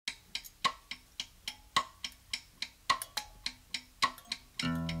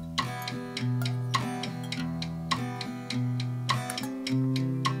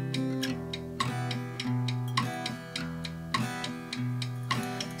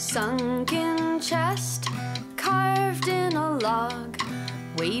Sunken chest, carved in a log,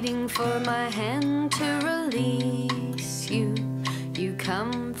 waiting for my hand to release you. You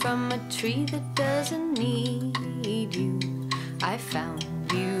come from a tree that doesn't need you. I found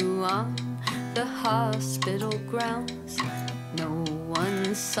you on the hospital grounds. No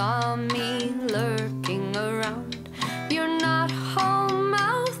one saw me lurking around.